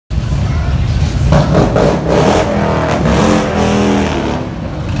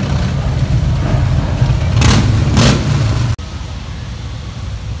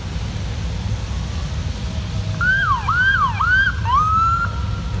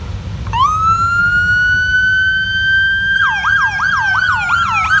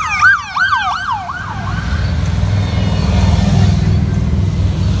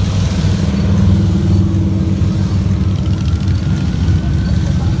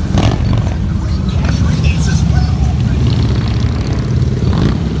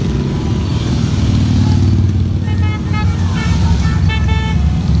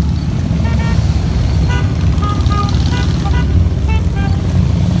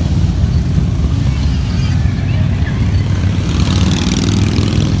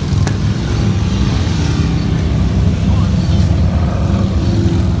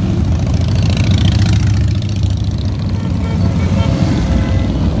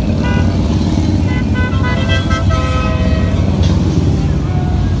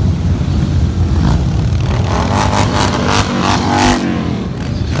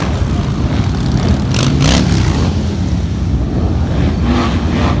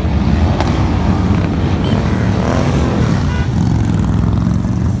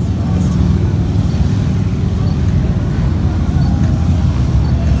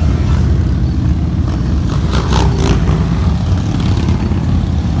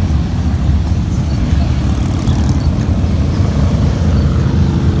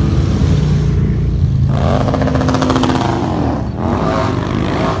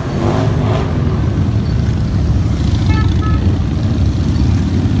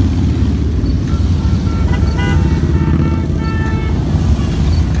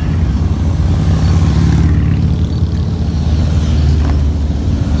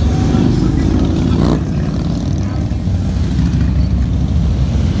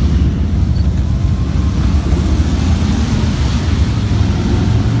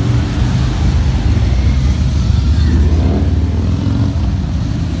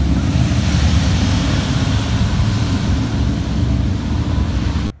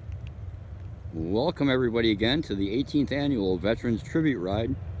welcome everybody again to the 18th annual Veterans Tribute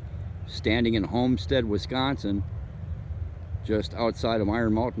Ride, standing in Homestead, Wisconsin, just outside of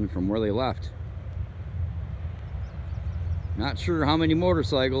Iron Mountain from where they left. Not sure how many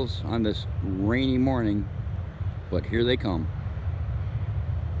motorcycles on this rainy morning, but here they come.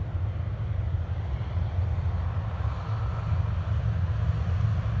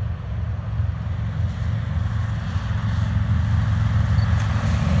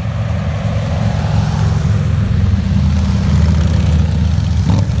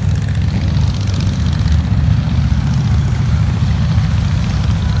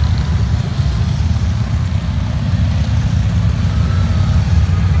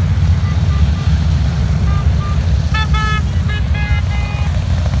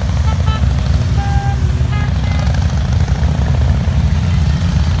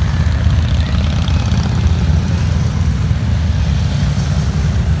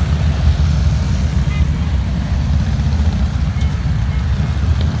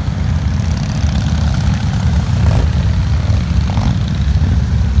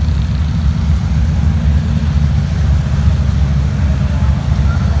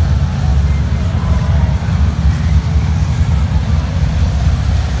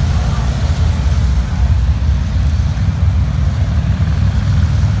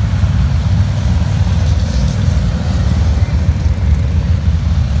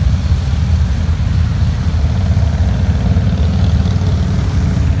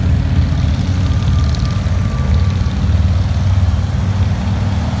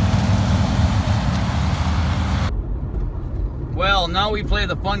 Well, now we play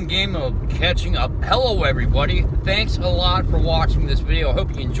the fun game of catching up. Hello everybody, thanks a lot for watching this video. I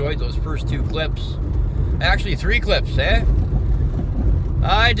hope you enjoyed those first two clips. Actually 3 clips, eh?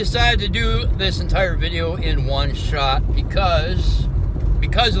 I decided to do this entire video in one shot because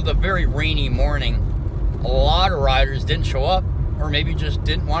of the very rainy morning. A lot of riders didn't show up, or maybe just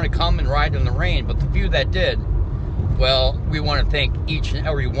didn't want to come and ride in the rain, but the few that did, well, we want to thank each and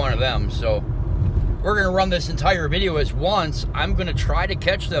every one of them. So we're going to run this entire video as once. I'm going to try to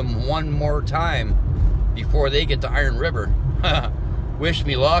catch them one more time before they get to Iron River. Wish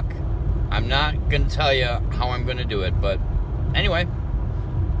me luck. I'm not going to tell you how I'm going to do it, but anyway,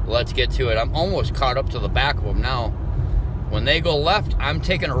 let's get to it. I'm almost caught up to the back of them now. When they go left, I'm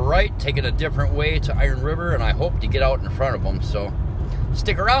taking a right, taking a different way to Iron River, and I hope to get out in front of them. So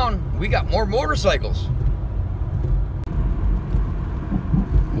stick around. We got more motorcycles.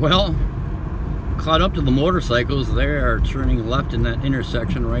 Well, caught up to the motorcycles. They are turning left in that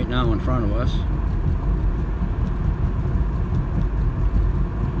intersection right now in front of us.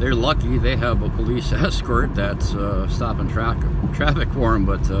 They're lucky they have a police escort that's stopping traffic for them,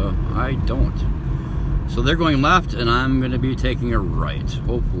 but I don't. So they're going left and I'm going to be taking a right.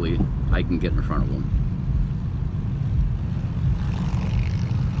 Hopefully I can get in front of them.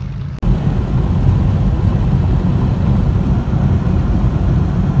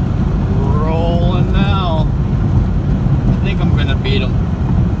 Beat them.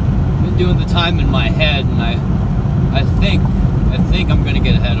 I've been doing the time in my head, and I think I'm gonna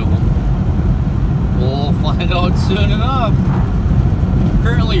get ahead of them. We'll find out soon enough.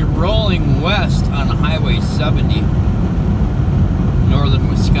 Currently rolling west on Highway 70, northern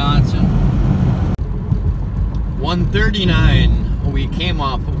Wisconsin. 139. We came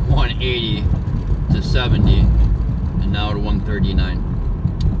off of 180 to 70, and now to 139.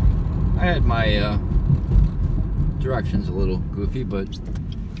 I had my directions a little goofy, but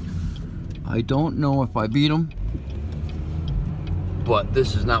I don't know if I beat them. But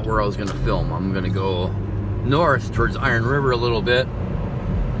this is not where I was going to film. I'm going to go north towards Iron River a little bit,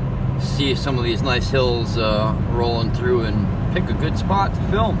 see some of these nice hills rolling through, and pick a good spot to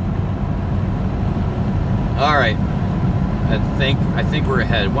film. All right, I think we're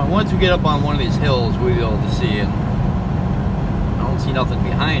ahead. Once we get up on one of these hills, we'll be able to see it. I don't see nothing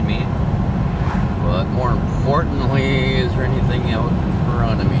behind me. But more importantly, is there anything out in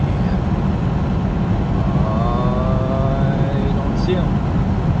front of me? I don't see them.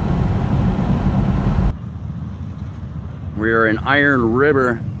 We're in Iron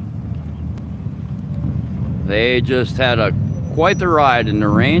River. They just had quite the ride in the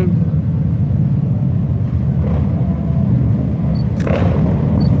rain.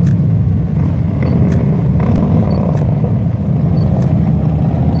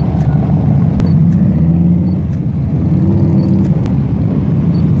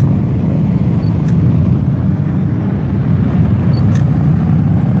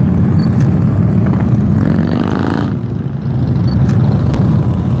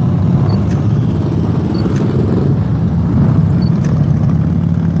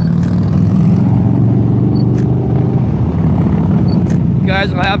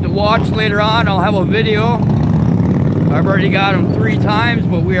 guys will have to watch later on. I'll have a video. I've already got them 3 times,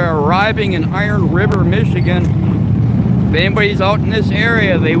 but we are arriving in Iron River, Michigan. If anybody's out in this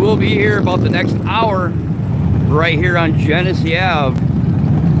area, they will be here about the next hour, right here on Genesee Ave,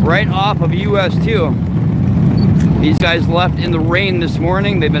 right off of US 2. These guys left in the rain this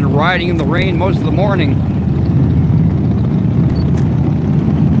morning. They've been riding in the rain most of the morning.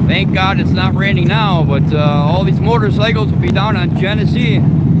 Thank God it's not raining now, but all these motorcycles will be down on Genesee,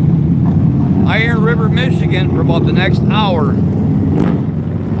 Iron River, Michigan for about the next hour.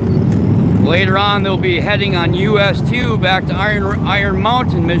 Later on, they'll be heading on US 2 back to Iron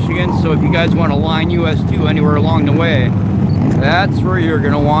Mountain, Michigan. So if you guys want to line US 2 anywhere along the way, that's where you're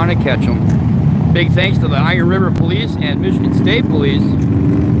going to want to catch them. Big thanks to the Iron River Police and Michigan State Police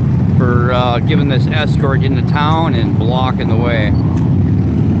for giving this escort into town and blocking the way.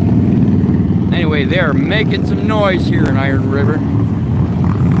 Anyway, they're making some noise here in Iron River.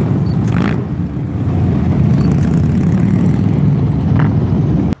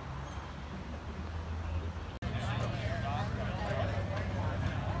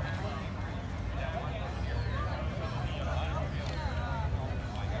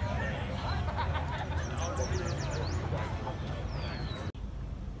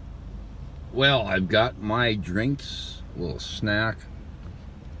 Well, I've got my drinks, a little snack.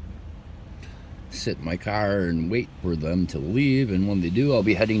 Sit in my car and wait for them to leave, and when they do, I'll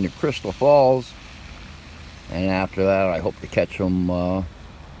be heading to Crystal Falls. And after that, I hope to catch them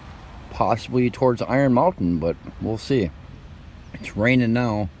possibly towards Iron Mountain, but we'll see. It's raining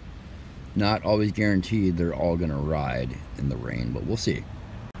now. Not always guaranteed they're all gonna ride in the rain, but we'll see.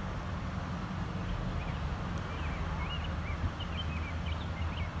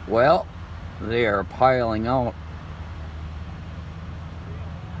 Well, they are piling out.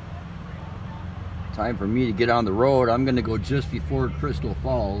 Time for me to get on the road. I'm gonna go just before Crystal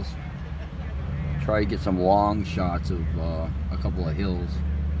Falls. Try to get some long shots of a couple of hills.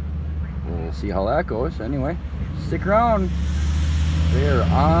 We'll see how that goes. Anyway, stick around. They're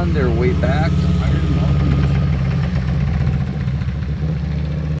on their way back to Iron Mountain.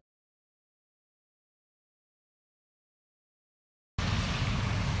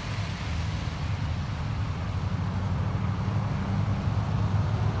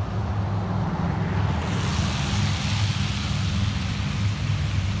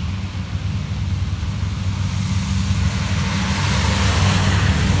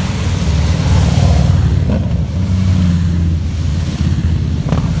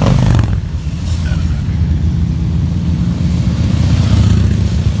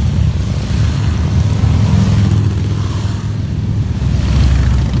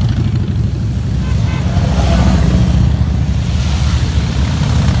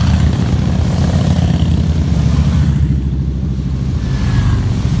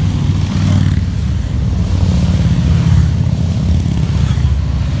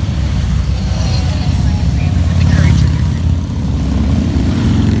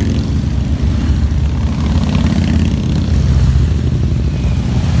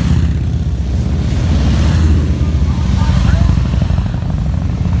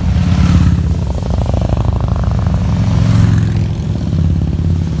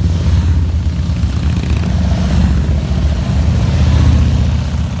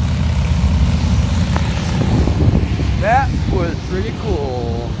 Pretty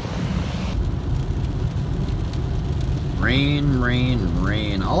cool. Rain, rain,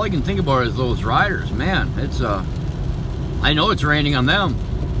 rain. All I can think about is those riders. Man, it's I know it's raining on them.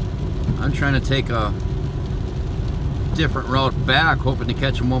 I'm trying to take a different route back, hoping to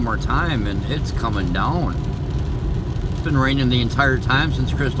catch them one more time, and it's coming down. It's been raining the entire time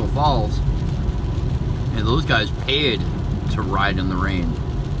since Crystal Falls, and those guys paid to ride in the rain.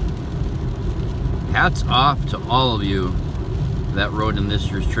 Hats off to all of you that rode in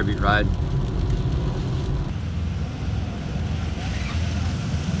this year's tribute ride.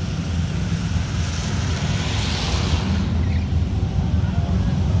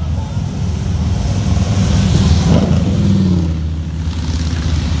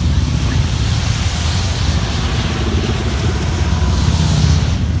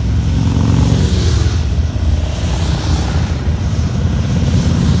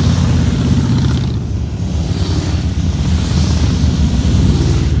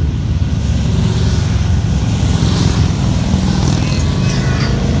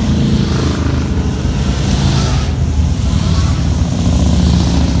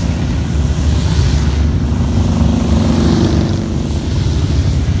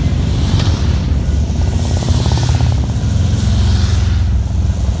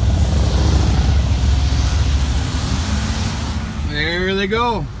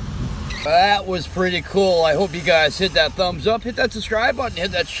 That was pretty cool. I hope you guys hit that thumbs up, hit that subscribe button,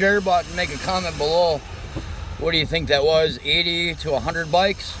 hit that share button, make a comment below. What do you think that was? 80 to 100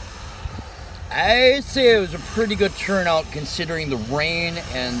 bikes? I'd say it was a pretty good turnout considering the rain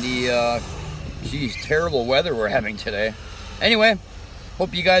and the, geez, terrible weather we're having today. Anyway,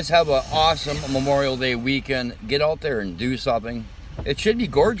 hope you guys have an awesome Memorial Day weekend. Get out there and do something. It should be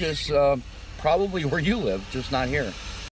gorgeous, probably where you live, just not here.